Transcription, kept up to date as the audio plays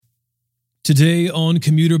Today on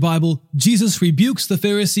Commuter Bible, Jesus rebukes the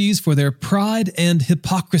Pharisees for their pride and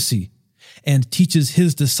hypocrisy and teaches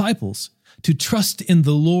his disciples to trust in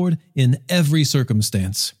the Lord in every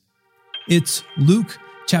circumstance. It's Luke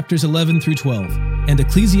chapters 11 through 12 and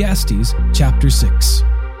Ecclesiastes chapter 6.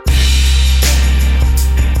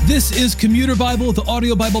 This is Commuter Bible, the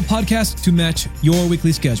audio Bible podcast to match your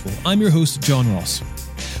weekly schedule. I'm your host, John Ross.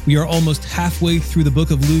 We are almost halfway through the book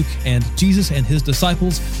of Luke, and Jesus and his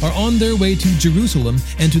disciples are on their way to Jerusalem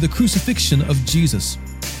and to the crucifixion of Jesus.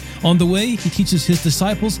 On the way, he teaches his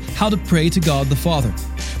disciples how to pray to God the Father,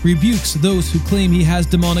 rebukes those who claim he has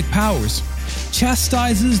demonic powers,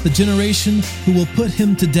 chastises the generation who will put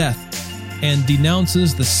him to death, and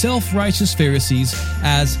denounces the self-righteous Pharisees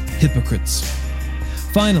as hypocrites.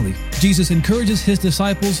 Finally, Jesus encourages his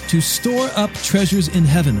disciples to store up treasures in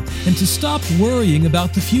heaven and to stop worrying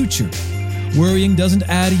about the future. Worrying doesn't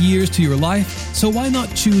add years to your life, so why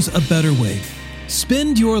not choose a better way?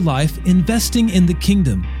 Spend your life investing in the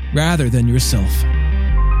kingdom rather than yourself.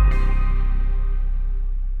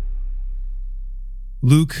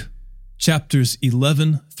 Luke chapters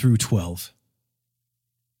 11 through 12.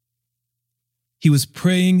 He was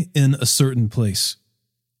praying in a certain place,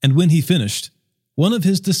 and when he finished, one of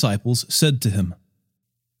his disciples said to him,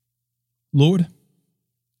 "Lord,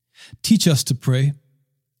 teach us to pray,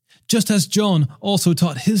 just as John also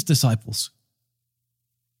taught his disciples."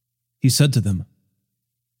 He said to them,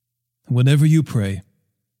 "Whenever you pray,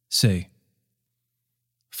 say,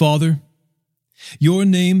 'Father, your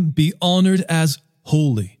name be honored as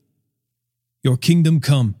holy. Your kingdom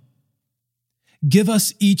come. Give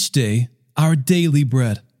us each day our daily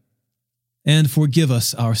bread, and forgive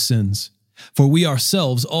us our sins, for we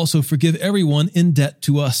ourselves also forgive everyone in debt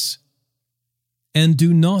to us. And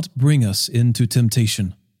do not bring us into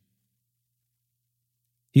temptation.'"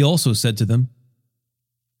 He also said to them,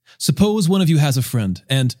 "Suppose one of you has a friend,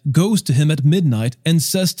 and goes to him at midnight and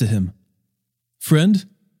says to him, 'Friend,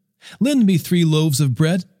 lend me 3 loaves of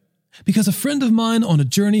bread, because a friend of mine on a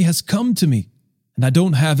journey has come to me, and I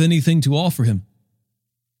don't have anything to offer him.'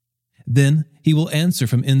 Then he will answer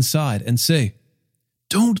from inside and say,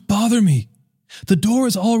 'Don't bother me. The door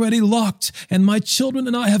is already locked, and my children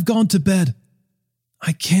and I have gone to bed.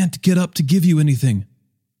 I can't get up to give you anything.'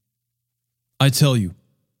 I tell you,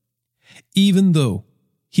 even though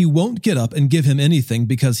he won't get up and give him anything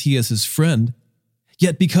because he is his friend,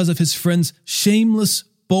 yet because of his friend's shameless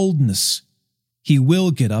boldness, he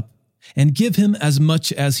will get up and give him as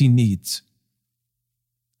much as he needs.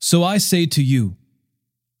 So I say to you,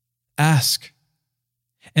 ask,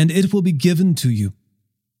 and it will be given to you.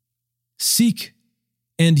 Seek,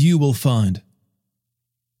 and you will find.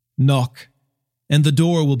 Knock, and the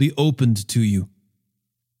door will be opened to you.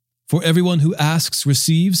 For everyone who asks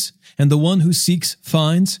receives, and the one who seeks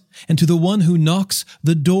finds, and to the one who knocks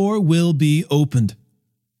the door will be opened.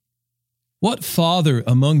 What father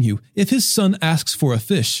among you, if his son asks for a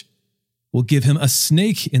fish, will give him a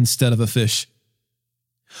snake instead of a fish?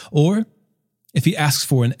 Or, if he asks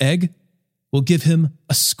for an egg, will give him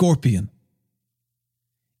a scorpion?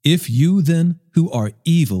 If you then, who are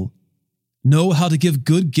evil, know how to give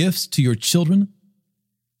good gifts to your children,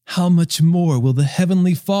 how much more will the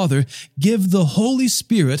Heavenly Father give the Holy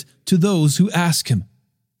Spirit to those who ask him?"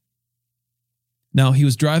 Now he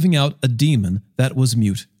was driving out a demon that was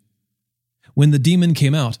mute. When the demon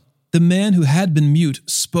came out, the man who had been mute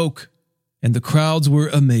spoke, and the crowds were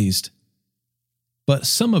amazed. But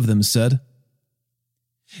some of them said,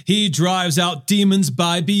 "He drives out demons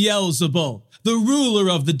by Beelzebul, the ruler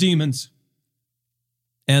of the demons."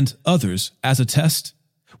 And others, as a test,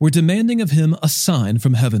 were demanding of him a sign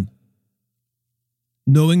from heaven.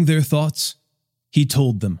 Knowing their thoughts, he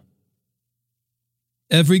told them,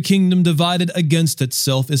 "Every kingdom divided against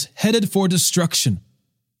itself is headed for destruction,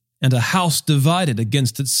 and a house divided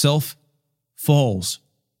against itself falls.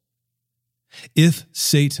 If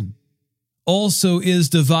Satan also is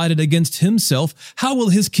divided against himself, how will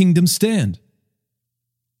his kingdom stand?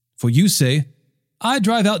 For you say, 'I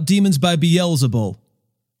drive out demons by Beelzebul.'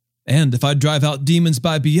 And if I drive out demons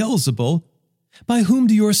by Beelzebul, by whom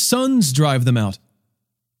do your sons drive them out?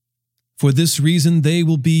 For this reason they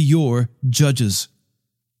will be your judges.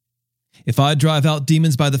 If I drive out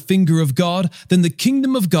demons by the finger of God, then the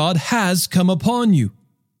kingdom of God has come upon you.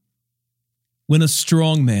 When a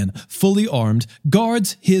strong man, fully armed,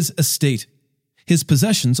 guards his estate, his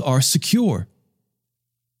possessions are secure.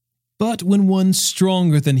 But when one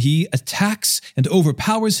stronger than he attacks and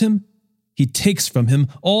overpowers him, he takes from him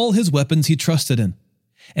all his weapons he trusted in,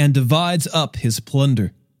 and divides up his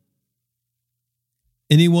plunder.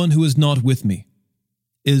 Anyone who is not with me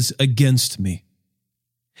is against me,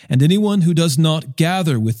 and anyone who does not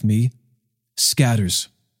gather with me scatters.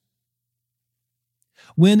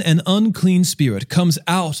 When an unclean spirit comes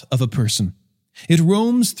out of a person, it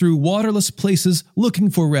roams through waterless places looking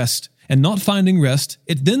for rest, and not finding rest,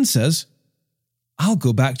 it then says, I'll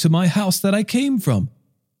go back to my house that I came from.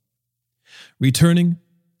 Returning,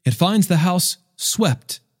 it finds the house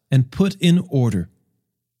swept and put in order.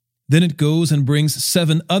 Then it goes and brings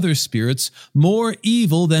 7 other spirits more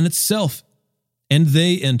evil than itself, and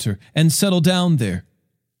they enter and settle down there.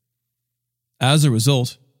 As a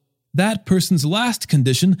result, that person's last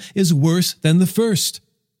condition is worse than the first.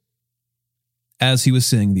 As he was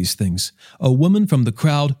saying these things, a woman from the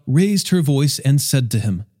crowd raised her voice and said to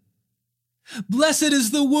him, Blessed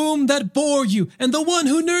is the womb that bore you and the one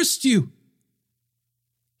who nursed you.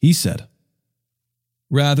 He said,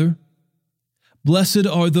 Rather, blessed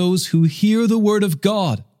are those who hear the word of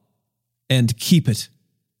God and keep it.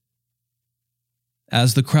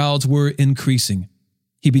 As the crowds were increasing,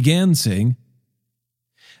 he began saying,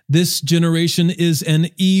 This generation is an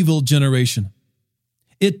evil generation.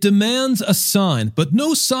 It demands a sign, but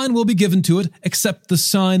no sign will be given to it except the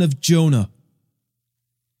sign of Jonah.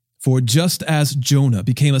 For just as Jonah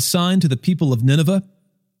became a sign to the people of Nineveh,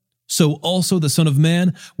 so also the Son of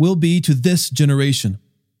Man will be to this generation.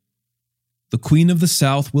 The Queen of the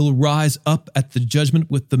South will rise up at the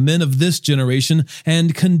judgment with the men of this generation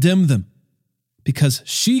and condemn them, because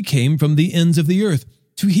she came from the ends of the earth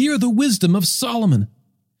to hear the wisdom of Solomon.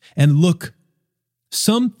 And look,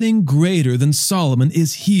 something greater than Solomon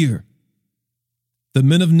is here. The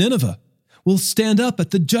men of Nineveh will stand up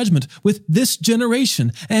at the judgment with this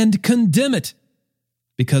generation and condemn it,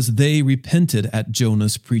 because they repented at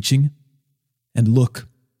Jonah's preaching. And look,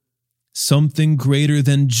 something greater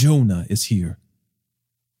than Jonah is here.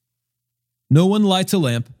 No one lights a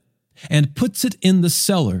lamp and puts it in the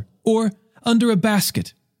cellar or under a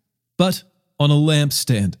basket, but on a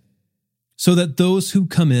lampstand, so that those who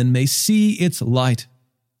come in may see its light.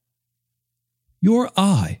 Your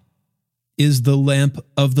eye is the lamp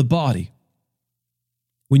of the body.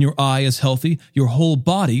 When your eye is healthy, your whole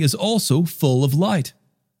body is also full of light.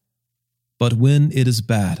 But when it is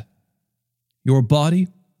bad, your body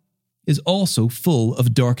is also full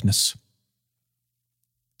of darkness.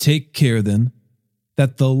 Take care, then,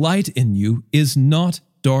 that the light in you is not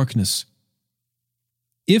darkness.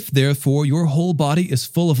 If, therefore, your whole body is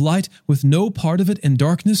full of light with no part of it in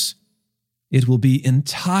darkness, it will be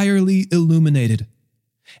entirely illuminated,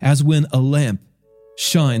 as when a lamp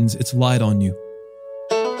shines its light on you.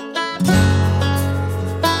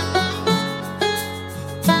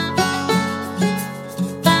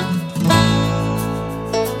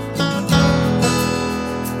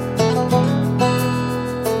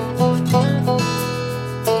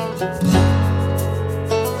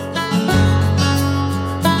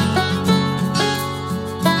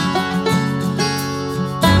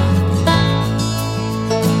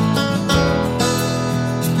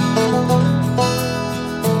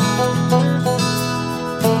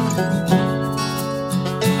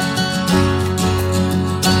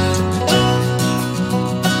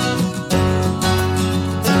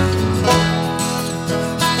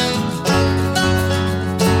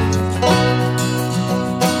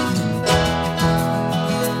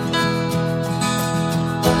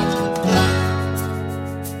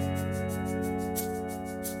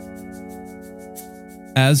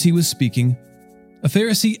 As he was speaking, a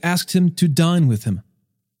Pharisee asked him to dine with him.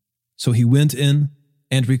 So he went in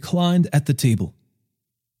and reclined at the table.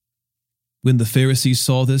 When the Pharisee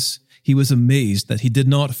saw this, he was amazed that he did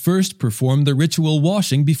not first perform the ritual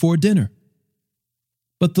washing before dinner.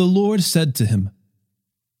 But the Lord said to him,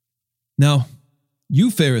 Now,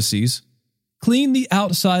 you Pharisees, clean the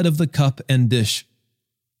outside of the cup and dish,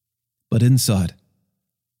 but inside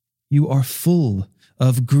you are full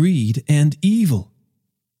of greed and evil.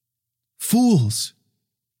 Fools!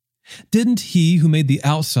 Didn't he who made the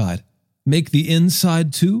outside make the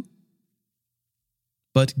inside too?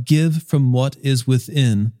 But give from what is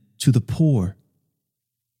within to the poor,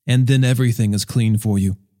 and then everything is clean for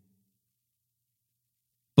you.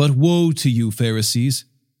 But woe to you, Pharisees!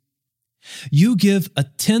 You give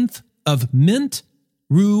 1/10 of mint,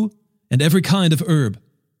 rue, and every kind of herb,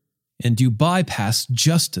 and you bypass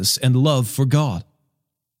justice and love for God.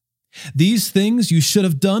 These things you should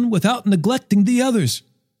have done without neglecting the others.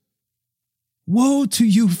 Woe to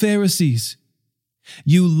you, Pharisees!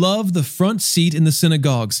 You love the front seat in the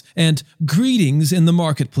synagogues and greetings in the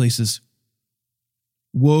marketplaces.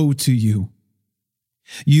 Woe to you!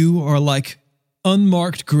 You are like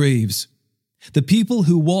unmarked graves. The people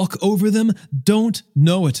who walk over them don't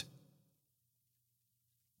know it.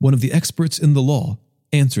 One of the experts in the law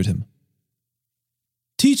answered him,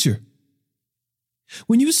 "Teacher,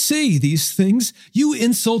 when you say these things, you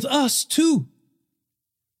insult us too."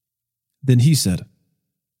 Then he said,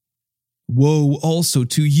 "Woe also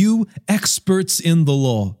to you, experts in the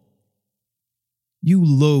law! You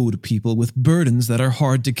load people with burdens that are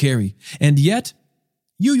hard to carry, and yet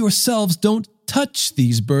you yourselves don't touch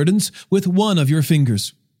these burdens with one of your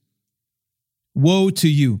fingers. Woe to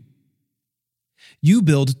you! You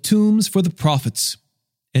build tombs for the prophets,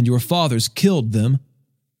 and your fathers killed them.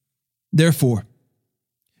 Therefore,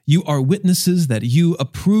 you are witnesses that you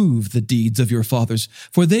approve the deeds of your fathers,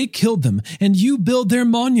 for they killed them, and you build their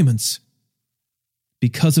monuments.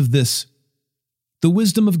 Because of this, the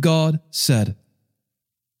wisdom of God said,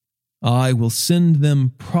 'I will send them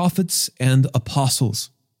prophets and apostles,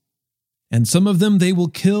 and some of them they will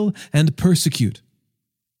kill and persecute,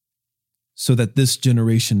 so that this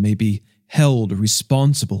generation may be held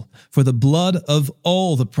responsible for the blood of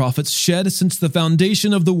all the prophets shed since the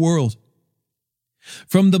foundation of the world,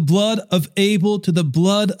 from the blood of Abel to the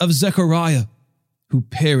blood of Zechariah, who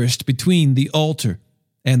perished between the altar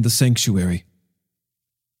and the sanctuary.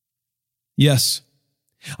 Yes,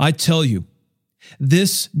 I tell you,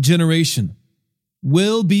 this generation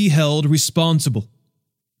will be held responsible.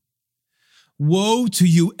 Woe to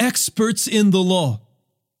you, experts in the law!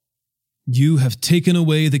 You have taken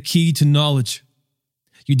away the key to knowledge.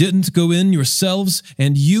 You didn't go in yourselves,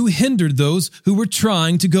 and you hindered those who were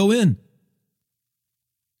trying to go in."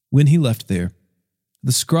 When he left there,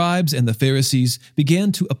 the scribes and the Pharisees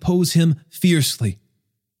began to oppose him fiercely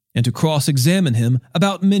and to cross-examine him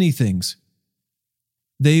about many things.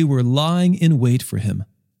 They were lying in wait for him,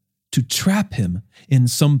 to trap him in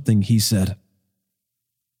something he said.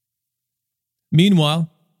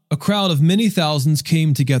 Meanwhile, a crowd of many thousands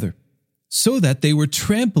came together, so that they were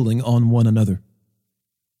trampling on one another.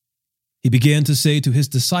 He began to say to his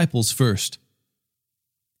disciples first,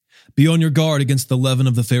 "Be on your guard against the leaven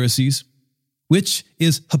of the Pharisees, which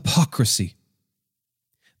is hypocrisy.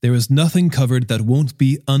 There is nothing covered that won't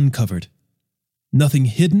be uncovered, nothing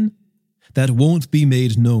hidden that won't be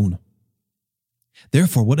made known.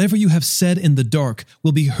 Therefore, whatever you have said in the dark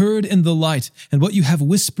will be heard in the light, and what you have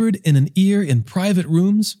whispered in an ear in private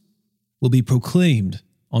rooms will be proclaimed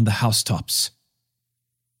on the housetops.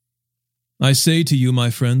 I say to you, my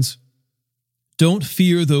friends, don't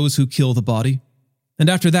fear those who kill the body, and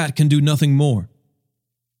after that can do nothing more.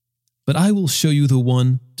 But I will show you the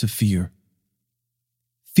one to fear.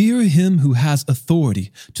 Fear him who has authority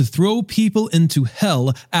to throw people into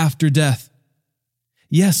hell after death.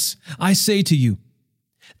 Yes, I say to you,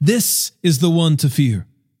 this is the one to fear.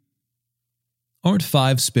 Aren't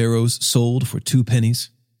 5 sparrows sold for 2 pennies?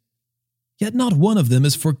 Yet not one of them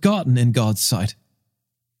is forgotten in God's sight.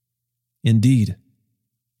 Indeed,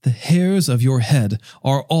 the hairs of your head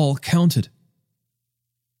are all counted.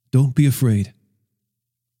 Don't be afraid.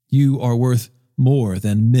 You are worth more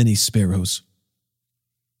than many sparrows.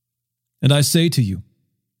 And I say to you,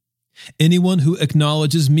 anyone who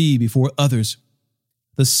acknowledges me before others,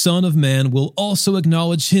 the Son of Man will also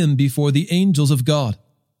acknowledge him before the angels of God.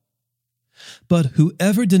 But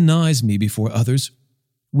whoever denies me before others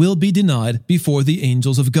will be denied before the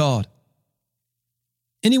angels of God.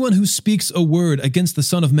 Anyone who speaks a word against the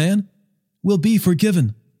Son of Man will be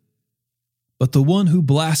forgiven. But the one who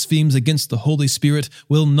blasphemes against the Holy Spirit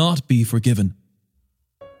will not be forgiven.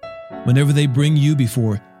 Whenever they bring you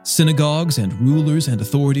before synagogues and rulers and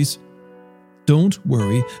authorities, don't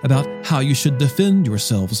worry about how you should defend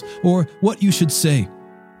yourselves or what you should say.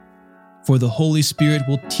 For the Holy Spirit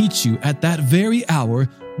will teach you at that very hour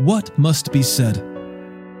what must be said.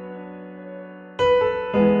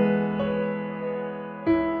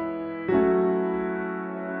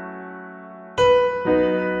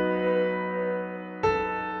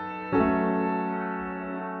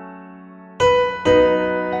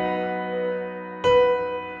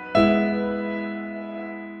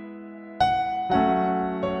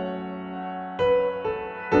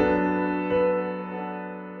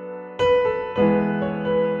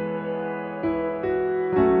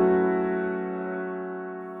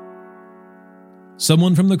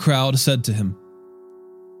 Someone from the crowd said to him,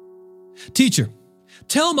 "Teacher,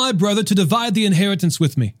 tell my brother to divide the inheritance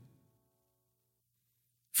with me."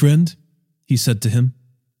 "Friend," he said to him,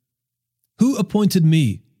 "who appointed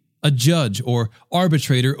me a judge or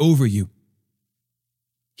arbitrator over you?"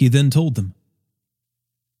 He then told them,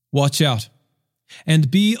 "Watch out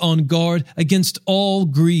and be on guard against all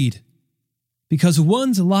greed, because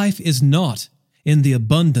one's life is not in the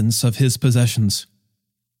abundance of his possessions."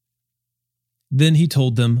 Then he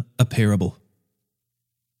told them a parable.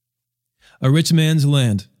 A rich man's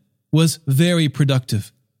land was very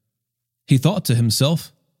productive. He thought to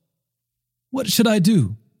himself, "What should I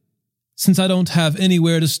do, since I don't have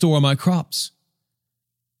anywhere to store my crops?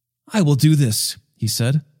 I will do this," he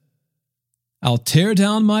said. "I'll tear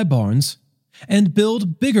down my barns and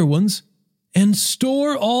build bigger ones and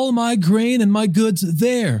store all my grain and my goods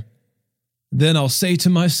there. Then I'll say to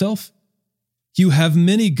myself, 'You have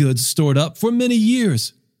many goods stored up for many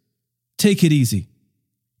years. Take it easy.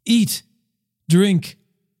 Eat, drink,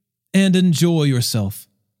 and enjoy yourself.'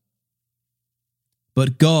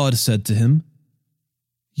 But God said to him,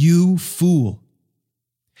 'You fool!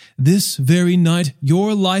 This very night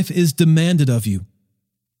your life is demanded of you,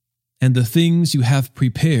 and the things you have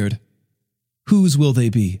prepared, whose will they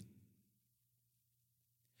be?'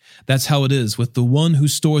 That's how it is with the one who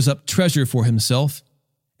stores up treasure for himself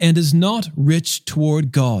and is not rich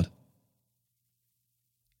toward God."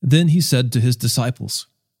 Then he said to his disciples,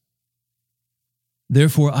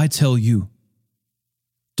 "Therefore I tell you,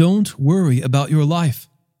 don't worry about your life,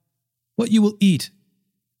 what you will eat,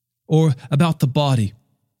 or about the body,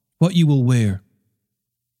 what you will wear.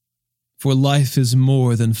 For life is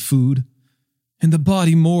more than food, and the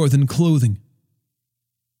body more than clothing.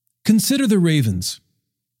 Consider the ravens.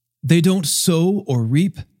 They don't sow or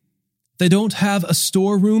reap. They don't have a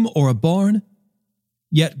storeroom or a barn,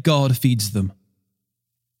 yet God feeds them.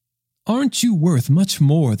 Aren't you worth much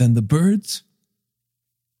more than the birds?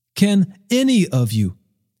 Can any of you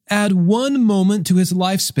add 1 moment to his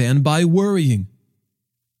lifespan by worrying?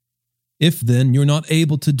 If then you're not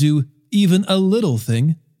able to do even a little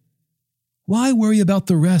thing, why worry about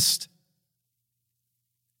the rest?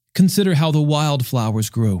 Consider how the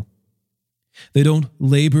wildflowers grow. They don't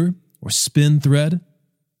labor or spin thread.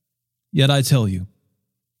 Yet I tell you,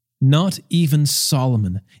 not even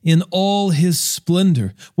Solomon in all his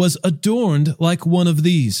splendor was adorned like one of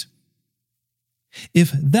these.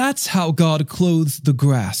 If that's how God clothes the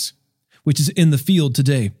grass, which is in the field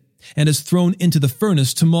today and is thrown into the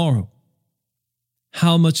furnace tomorrow,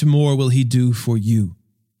 how much more will he do for you,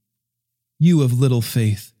 you of little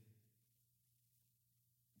faith?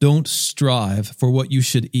 Don't strive for what you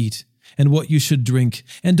should eat and what you should drink,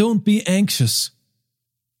 and don't be anxious.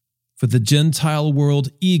 For the Gentile world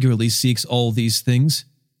eagerly seeks all these things,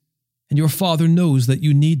 and your Father knows that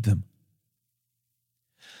you need them.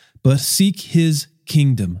 But seek his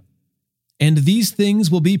kingdom, and these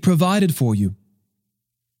things will be provided for you.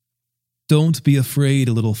 Don't be afraid,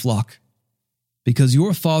 little flock, because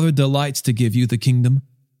your Father delights to give you the kingdom.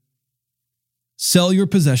 Sell your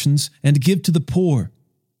possessions and give to the poor.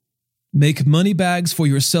 Make money bags for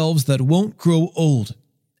yourselves that won't grow old,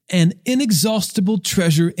 an inexhaustible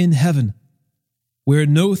treasure in heaven, where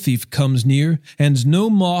no thief comes near and no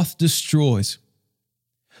moth destroys.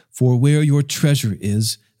 For where your treasure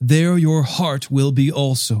is, there your heart will be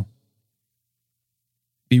also.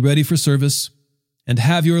 Be ready for service and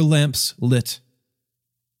have your lamps lit.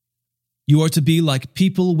 You are to be like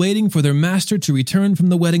people waiting for their master to return from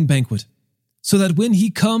the wedding banquet, so that when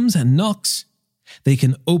he comes and knocks, they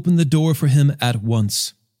can open the door for him at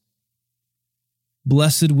once.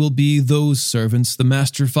 Blessed will be those servants the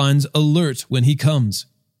master finds alert when he comes.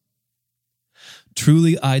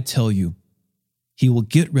 Truly I tell you, he will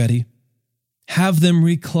get ready, have them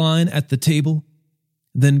recline at the table,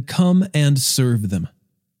 then come and serve them.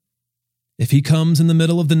 If he comes in the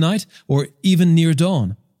middle of the night or even near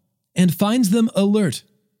dawn and finds them alert,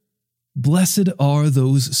 blessed are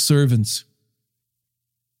those servants.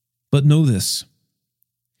 But know this,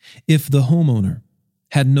 if the homeowner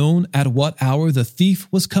had known at what hour the thief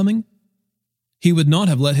was coming, he would not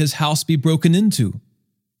have let his house be broken into.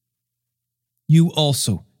 You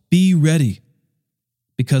also be ready,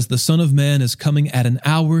 because the Son of Man is coming at an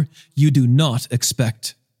hour you do not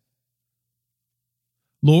expect.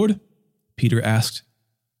 Lord, Peter asked,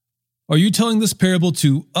 are you telling this parable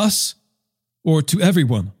to us or to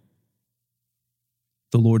everyone?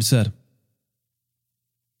 The Lord said,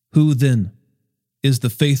 Who then is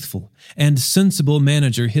the faithful and sensible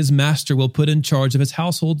manager his master will put in charge of his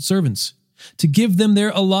household servants to give them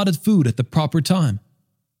their allotted food at the proper time?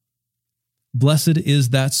 Blessed is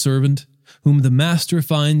that servant whom the master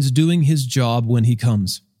finds doing his job when he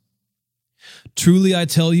comes. Truly I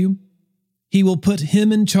tell you, he will put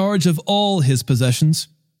him in charge of all his possessions.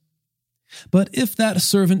 But if that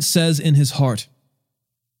servant says in his heart,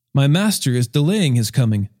 My master is delaying his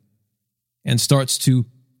coming, and starts to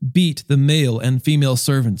beat the male and female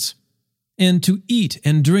servants, and to eat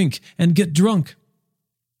and drink and get drunk,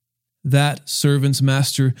 that servant's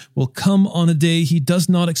master will come on a day he does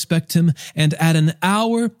not expect him, and at an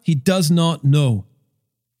hour he does not know.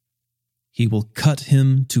 He will cut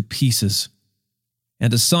him to pieces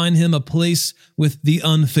and assign him a place with the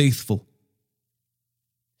unfaithful.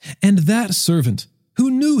 And that servant who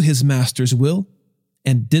knew his master's will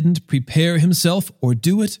and didn't prepare himself or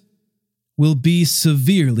do it will be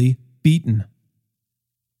severely beaten.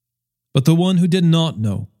 But the one who did not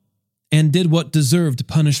know and did what deserved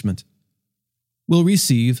punishment will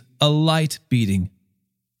receive a light beating.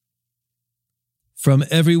 From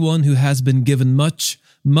everyone who has been given much,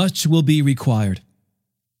 much will be required,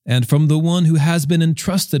 and from the one who has been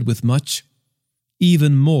entrusted with much,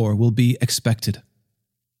 even more will be expected.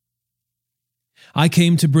 I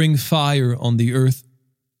came to bring fire on the earth,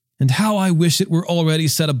 and how I wish it were already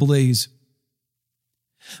set ablaze.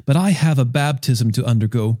 But I have a baptism to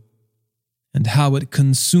undergo, and how it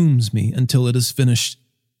consumes me until it is finished.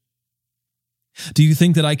 Do you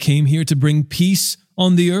think that I came here to bring peace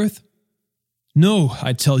on the earth? No,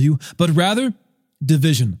 I tell you, but rather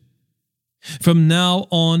division. From now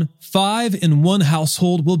on, 5 in one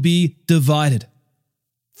household will be divided,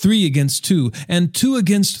 3 against 2, and 2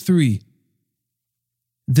 against 3.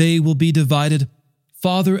 They will be divided,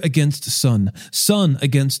 father against son, son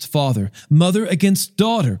against father, mother against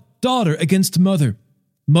daughter, daughter against mother,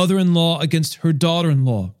 mother-in-law against her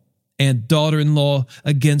daughter-in-law, and daughter-in-law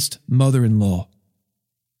against mother-in-law.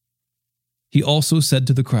 He also said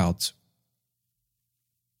to the crowds,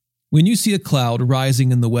 when you see a cloud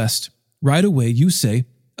rising in the west, right away you say,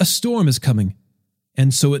 a storm is coming,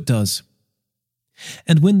 and so it does.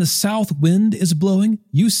 And when the south wind is blowing,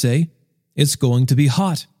 you say, it's going to be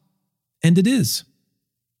hot, and it is.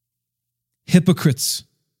 Hypocrites!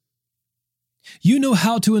 You know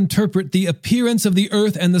how to interpret the appearance of the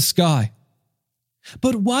earth and the sky,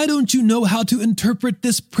 but why don't you know how to interpret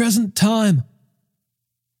this present time?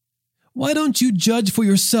 Why don't you judge for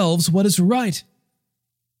yourselves what is right?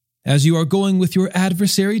 As you are going with your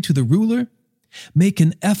adversary to the ruler, make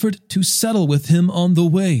an effort to settle with him on the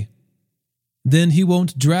way. Then he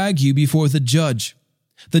won't drag you before the judge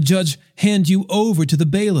hand you over to the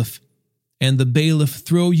bailiff, and the bailiff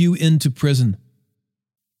throw you into prison.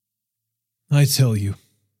 I tell you,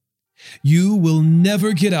 you will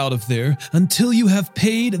never get out of there until you have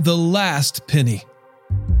paid the last penny.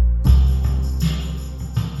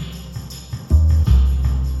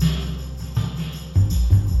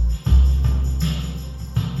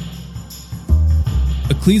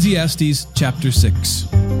 Ecclesiastes chapter 6.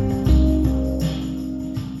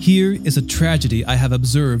 Here is a tragedy I have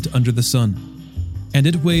observed under the sun, and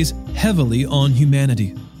it weighs heavily on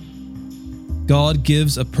humanity. God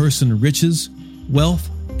gives a person riches, wealth,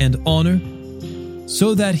 and honor,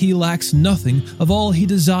 so that he lacks nothing of all he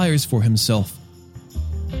desires for himself.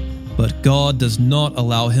 But God does not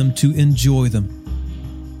allow him to enjoy them.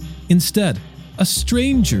 Instead, a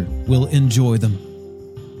stranger will enjoy them.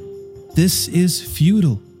 This is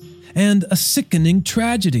futile and a sickening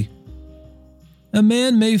tragedy. A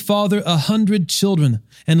man may father 100 children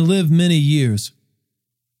and live many years.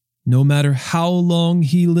 No matter how long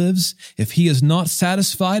he lives, if he is not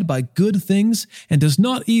satisfied by good things and does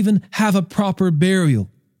not even have a proper burial,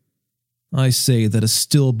 I say that a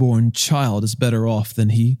stillborn child is better off than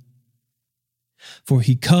he. For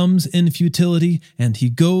he comes in futility and he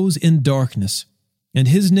goes in darkness, and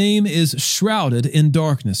his name is shrouded in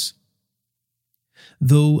darkness.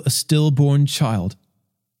 Though a stillborn child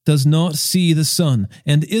does not see the sun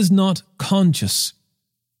and is not conscious,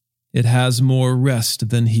 it has more rest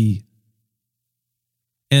than he.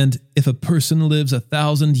 And if a person lives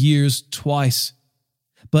 1,000 years twice,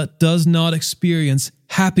 but does not experience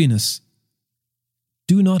happiness,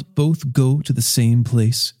 do not both go to the same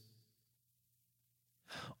place?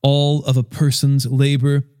 All of a person's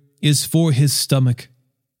labor is for his stomach,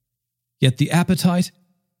 yet the appetite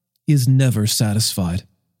is never satisfied.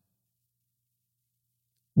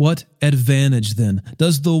 What advantage, then,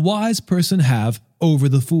 does the wise person have over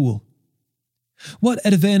the fool? What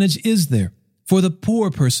advantage is there for the poor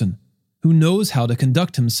person who knows how to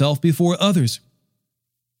conduct himself before others?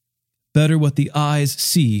 Better what the eyes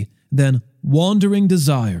see than wandering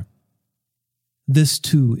desire. This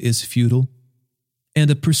too is futile, and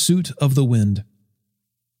a pursuit of the wind.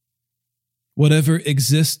 Whatever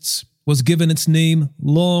exists was given its name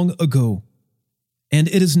long ago, and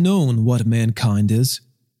it is known what mankind is.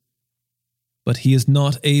 But he is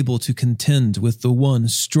not able to contend with the one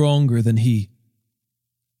stronger than he.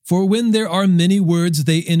 For when there are many words,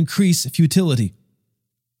 they increase futility.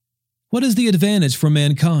 What is the advantage for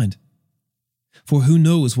mankind? For who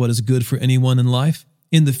knows what is good for anyone in life,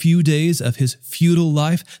 in the few days of his futile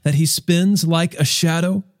life that he spends like a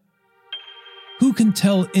shadow? Who can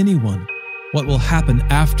tell anyone what will happen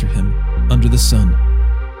after him under the sun?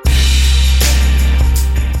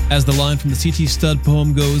 As the line from the C.T. Studd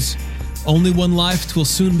poem goes, only one life 'twill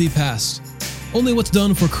soon be past. Only what's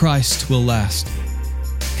done for Christ will last.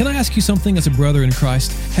 Can I ask you something as a brother in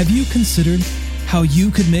Christ? Have you considered how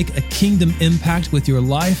you could make a kingdom impact with your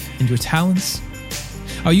life and your talents?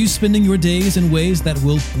 Are you spending your days in ways that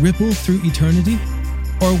will ripple through eternity?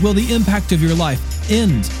 Or will the impact of your life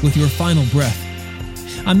end with your final breath?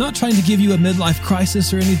 I'm not trying to give you a midlife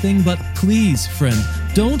crisis or anything, but please, friend,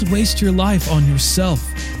 don't waste your life on yourself.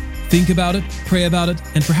 Think about it, pray about it,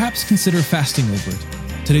 and perhaps consider fasting over it.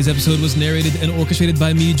 Today's episode was narrated and orchestrated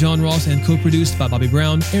by me, John Ross, and co-produced by Bobby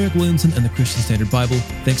Brown, Eric Williamson, and the Christian Standard Bible.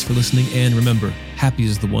 Thanks for listening, and remember, happy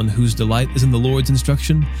is the one whose delight is in the Lord's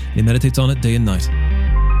instruction, and he meditates on it day and night.